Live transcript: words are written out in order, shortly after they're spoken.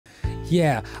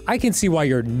Yeah, I can see why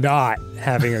you're not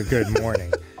having a good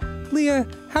morning. Leah,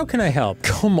 how can I help?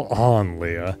 Come on,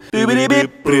 Leah.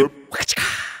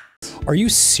 Are you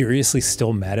seriously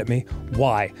still mad at me?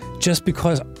 Why? Just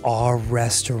because our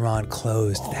restaurant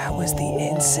closed. That was the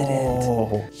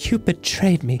incident. You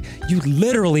betrayed me. You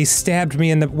literally stabbed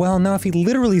me in the— well, no, if he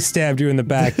literally stabbed you in the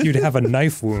back, you'd have a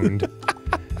knife wound.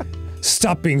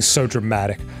 Stop being so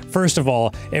dramatic. First of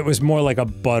all, it was more like a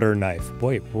butter knife.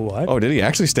 Wait, what? Oh, did he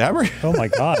actually stab her? Oh my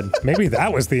god, maybe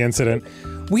that was the incident.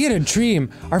 We had a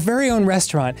dream, our very own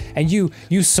restaurant, and you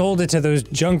sold it to those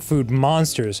junk food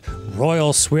monsters,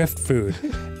 Royal Swift Food.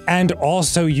 And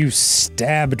also you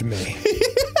stabbed me.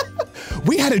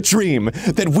 We had a dream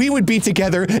that we would be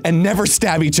together and never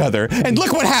stab each other, and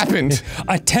look what happened!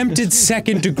 Attempted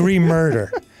second-degree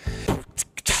murder.